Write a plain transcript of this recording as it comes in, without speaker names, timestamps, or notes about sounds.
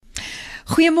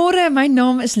Goeiemôre, my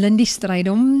naam is Lindy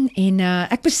Strydom en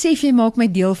ek besef jy maak my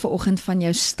deel vanoggend van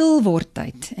jou stil word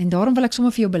tyd en daarom wil ek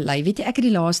sommer vir jou bely. Weet jy, ek het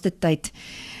die laaste tyd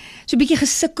so 'n bietjie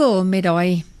gesukkel met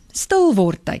daai stil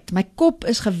word tyd. My kop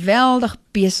is geweldig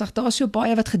besig. Daar's so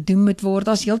baie wat gedoen moet word.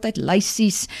 Daar's heeltyd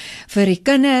lysies vir die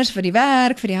kinders, vir die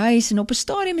werk, vir die huis en op 'n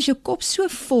stadium is jou kop so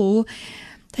vol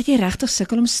dat jy regtig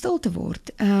sukkel om stil te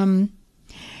word.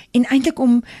 En eintlik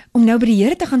om nou by die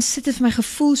Here te gaan sit het vir my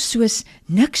gevoel soos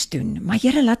niks doen. Maar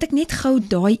Here, laat ek net gou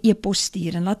daai e-pos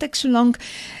stuur en laat ek solank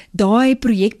daai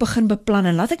projek begin beplan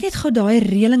en laat ek net gou daai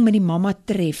reëling met die mamma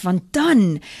tref, want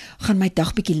dan gaan my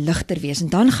dag bietjie ligter wees en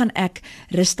dan gaan ek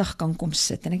rustig kan kom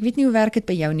sit. En ek weet nie hoe werk dit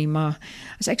by jou nie, maar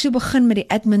as ek so begin met die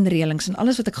admin reëlings en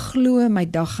alles wat ek glo my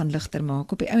dag gaan ligter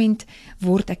maak, op die ouend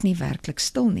word ek nie werklik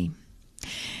stil nie.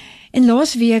 En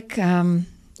laasweek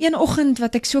een oggend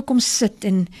wat ek so kom sit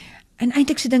en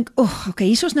eintlik so dink, okay,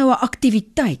 hier is ons nou 'n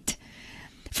aktiwiteit.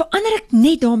 Verander ek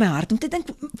net daar my hart om te dink,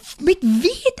 met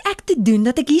wie het ek te doen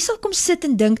dat ek hier sal kom sit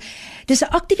en dink, dis 'n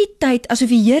aktiwiteit asof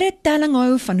die Here telling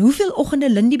hou van hoeveel oggende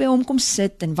Lindy by hom kom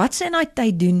sit en wat sy in daai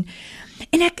tyd doen.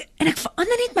 En ek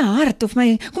verander net my hart of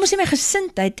my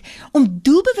gesindheid om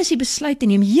doelbewus die besluit te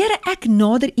neem. Here, ek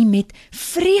nader U met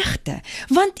vreugde,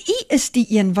 want U is die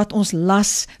een wat ons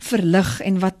las verlig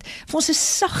en wat vir ons 'n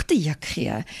sagte juk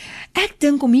gee. Ek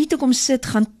dink om hier te kom sit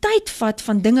gaan tyd vat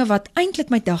van dinge wat eintlik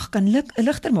my dag kan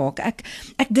ligter maak.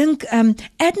 Ek dink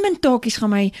admin taakies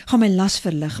gaan my las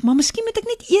verlig, maar miskien moet ek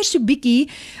net eers so bietjie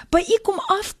by U kom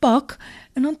afpak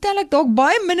en dan tel ek dalk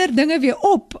baie minder dinge weer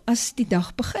op as die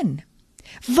dag begin.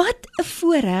 Wat 'n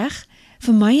voorreg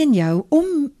vir my en jou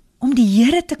om die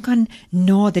Here te kan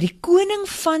nader, die koning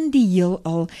van die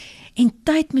heelal, en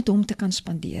tyd met hom te kan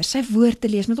spandeer, sy woord te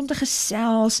lees, met hom te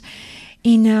gesels,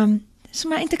 en dit is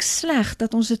my eintlik sleg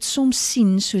dat ons dit soms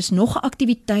sien soos nog 'n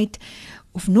aktiwiteit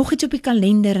of nog iets op die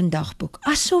kalender en dagboek,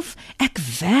 asof ek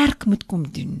werk moet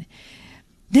kom doen.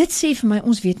 Dit sê vir my,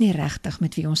 ons weet nie regtig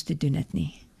met wie ons te doen het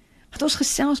nie. Want ons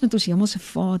gesels met ons hemelse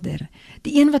Vader,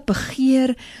 die een wat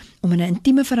begeer om in 'n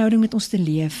intieme verhouding met ons te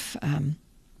leef,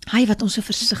 hy wat ons so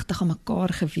versigtig aan mekaar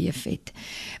geweef het,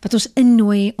 wat ons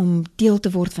innooi om deel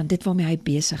te word van dit waarmee hy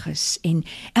besig is, en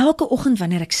elke oggend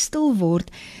wanneer ek stil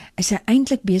word, is hy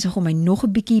eintlik besig om my nog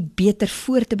 'n bietjie beter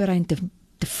voor te berei en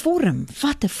te vorm.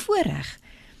 Wat 'n voorreg.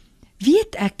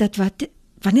 Weet ek dat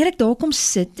wanneer ek daar kom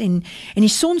sit en die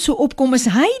son so opkom, is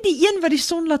hy die een wat die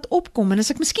son laat opkom, en as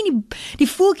ek miskien die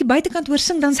voeltjie buitekant hoor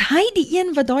sing, dan is hy die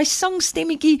een wat daai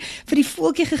sangstemmetjie vir die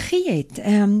voeltjie gegee het,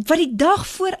 wat die dag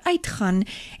vooruit gaan,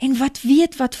 en wat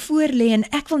weet wat voor lê, en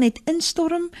ek wil net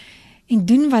instorm, en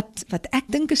doen wat ek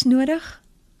dink is nodig.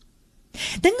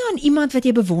 Dink nou aan iemand wat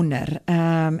jy bewonder,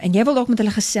 en jy wil dalk met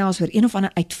hulle gesels oor een of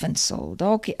ander uitvindsel,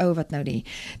 dalk die ou wat nou die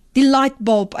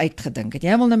lightbulb uitgedink het,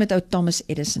 jy wil nou met ou Thomas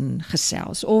Edison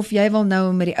gesels, of jy wil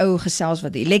nou met die ou gesels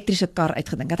wat die elektriese kar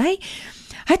uitgedink het. Hy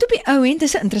het op die ou end,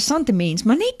 is 'n interessante mens,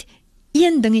 maar net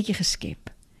een dingetjie geskep.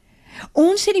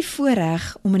 Ons het die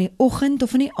voorreg om in die oggend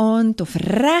of in die aand of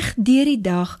reg deur die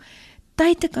dag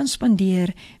tyd te kan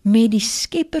spandeer met die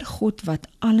Skepper God wat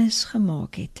alles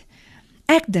gemaak het.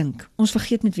 Ek dink, ons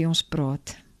vergeet met wie ons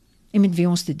praat en met wie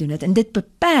ons te doen het, en dit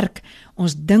beperk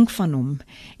ons dink van hom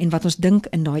en wat ons dink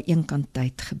in daai eenkant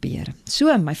tyd gebeur.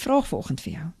 So, my vraag vanoggend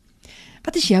vir jou,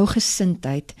 wat is jou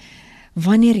gesindheid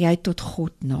wanneer jy tot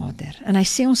God nader? En hy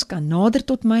sê ons kan nader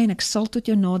tot my en ek sal tot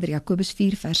jou nader, Jakobus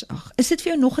 4 vers 8. Is dit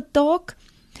vir jou nog 'n taak?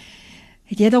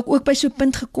 Het jy dalk ook by so 'n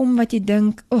punt gekom wat jy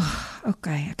dink,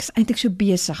 okay, ek is eintlik so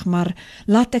besig, maar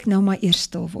laat ek nou maar eers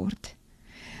stil word?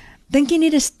 Dink jy nie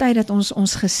dis tyd dat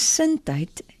ons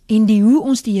gesindheid en hoe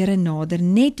ons die Here nader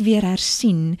net weer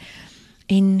hersien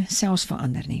en selfs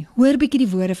verander nie? Hoor bietjie die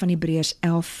woorde van Hebreërs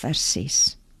 11 vers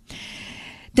 6.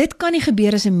 Dit kan nie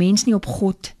gebeur as 'n mens nie op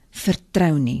God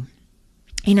vertrou nie.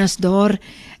 En as daar's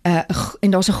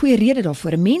 'n goeie rede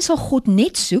daarvoor. 'n Mens sal God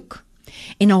net soek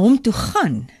en na hom toe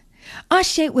gaan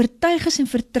as jy oortuig is en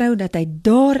vertrou dat hy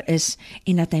daar is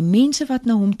en dat hy mense wat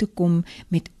na hom toe kom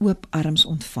met oop arms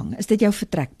ontvang. Is dit jou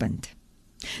vertrekpunt?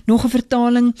 Nog 'n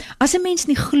vertaling, as 'n mens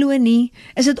nie glo nie,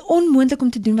 is dit onmoontlik om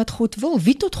te doen wat God wil.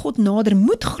 Wie tot God nader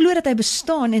moet glo dat hy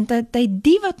bestaan en dat hy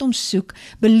die wat hom soek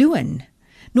beloon.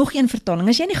 Nog een vertaling,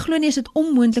 as jy nie glo nie, is dit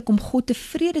onmoontlik om God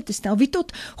tevrede te stel. Wie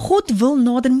tot God wil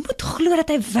nader moet glo dat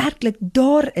hy werklik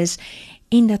daar is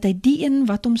en dat hy die een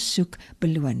wat hom soek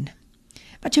beloon.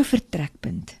 Wat jou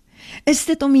vertrekpunt? Is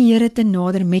dit om die Here te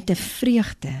nader met 'n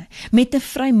vreugde, met 'n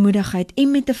vrymoedigheid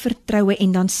en met 'n vertroue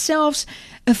en dan selfs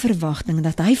 'n verwagting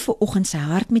dat hy vir oggend sy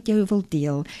hart met jou wil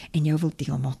deel en jou wil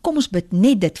deel maak? Kom ons bid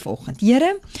net dit vanoggend.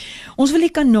 Here, ons wil U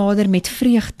kan nader met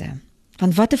vreugde.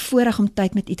 Want wat 'n voorreg om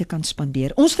tyd met U te kan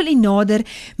spandeer. Ons wil U nader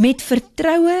met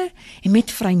vertroue en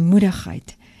met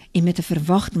vrymoedigheid en met 'n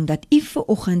verwagting dat U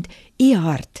vanoggend U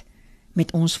hart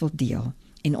met ons wil deel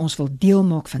en ons wil deel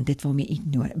maak van dit waarmee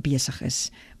U besig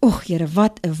is. Och Here,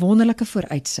 wat 'n wonderlike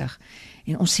vooruitsig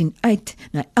en ons sien uit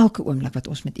na elke oomblik wat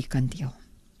ons met U kan deel.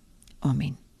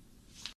 Amen.